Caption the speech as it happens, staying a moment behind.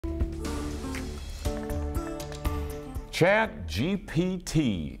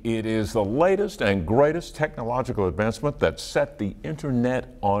ChatGPT. It is the latest and greatest technological advancement that set the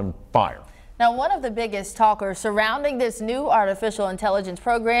internet on fire. Now, one of the biggest talkers surrounding this new artificial intelligence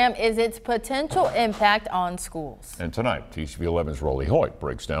program is its potential impact on schools. And tonight, TV 11's Rolly Hoyt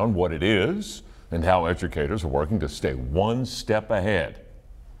breaks down what it is and how educators are working to stay one step ahead.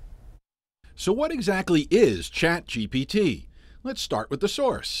 So what exactly is ChatGPT? Let's start with the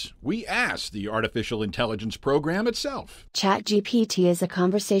source. We asked the artificial intelligence program itself. ChatGPT is a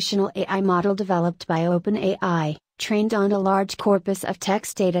conversational AI model developed by OpenAI, trained on a large corpus of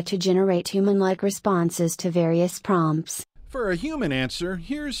text data to generate human-like responses to various prompts. For a human answer,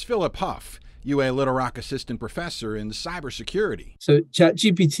 here's Philip Huff, UA Little Rock Assistant Professor in Cybersecurity. So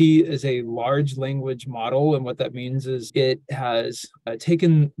ChatGPT is a large language model, and what that means is it has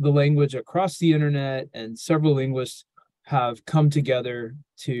taken the language across the internet, and several linguists have come together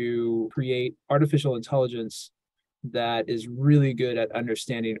to create artificial intelligence that is really good at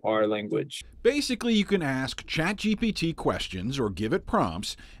understanding our language. Basically, you can ask ChatGPT questions or give it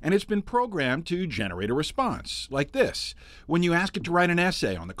prompts, and it's been programmed to generate a response, like this, when you ask it to write an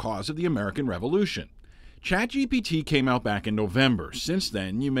essay on the cause of the American Revolution. ChatGPT came out back in November. Since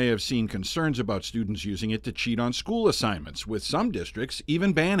then, you may have seen concerns about students using it to cheat on school assignments, with some districts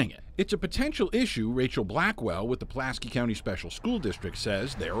even banning it. It's a potential issue Rachel Blackwell with the Pulaski County Special School District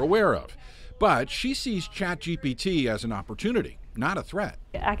says they're aware of. But she sees ChatGPT as an opportunity, not a threat.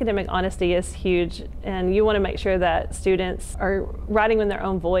 Academic honesty is huge, and you want to make sure that students are writing in their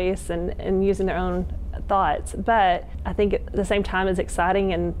own voice and using their own thoughts. But I think at the same time it's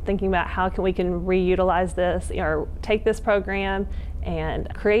exciting and thinking about how we can reutilize this or take this program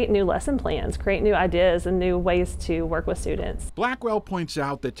and create new lesson plans, create new ideas and new ways to work with students. Blackwell points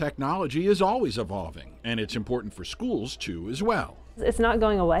out that technology is always evolving, and it's important for schools too as well. It's not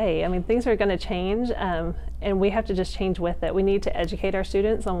going away. I mean, things are going to change, and we have to just change with it. We need to educate our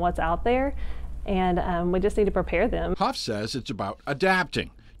students on what's out there, and we just need to prepare them. Huff says it's about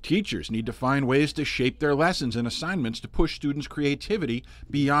adapting. Teachers need to find ways to shape their lessons and assignments to push students' creativity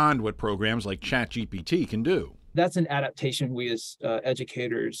beyond what programs like ChatGPT can do. That's an adaptation we as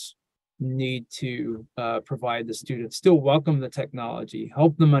educators need to provide the students. Still welcome the technology,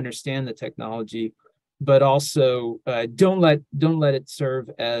 help them understand the technology, but also don't let it serve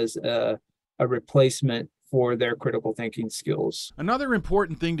as a replacement for their critical thinking skills. Another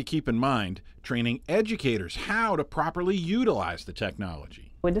important thing to keep in mind, training educators how to properly utilize the technology.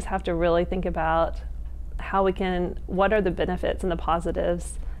 We just have to really think about what are the benefits and the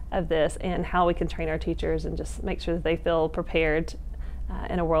positives of this, and how we can train our teachers and just make sure that they feel prepared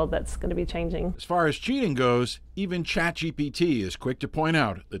in a world that's going to be changing. As far as cheating goes, even ChatGPT is quick to point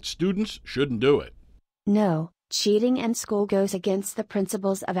out that students shouldn't do it. No, cheating in school goes against the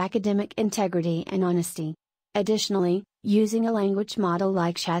principles of academic integrity and honesty. Additionally, using a language model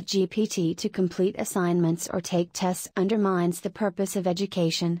like ChatGPT to complete assignments or take tests undermines the purpose of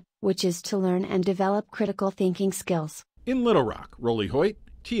education, which is to learn and develop critical thinking skills. In Little Rock, Rolly Hoyt,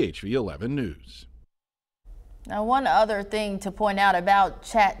 THV 11 News. Now, one other thing to point out about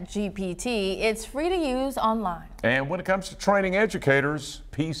ChatGPT, it's free to use online. And when it comes to training educators,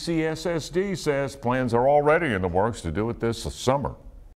 PCSSD says plans are already in the works to do it this summer.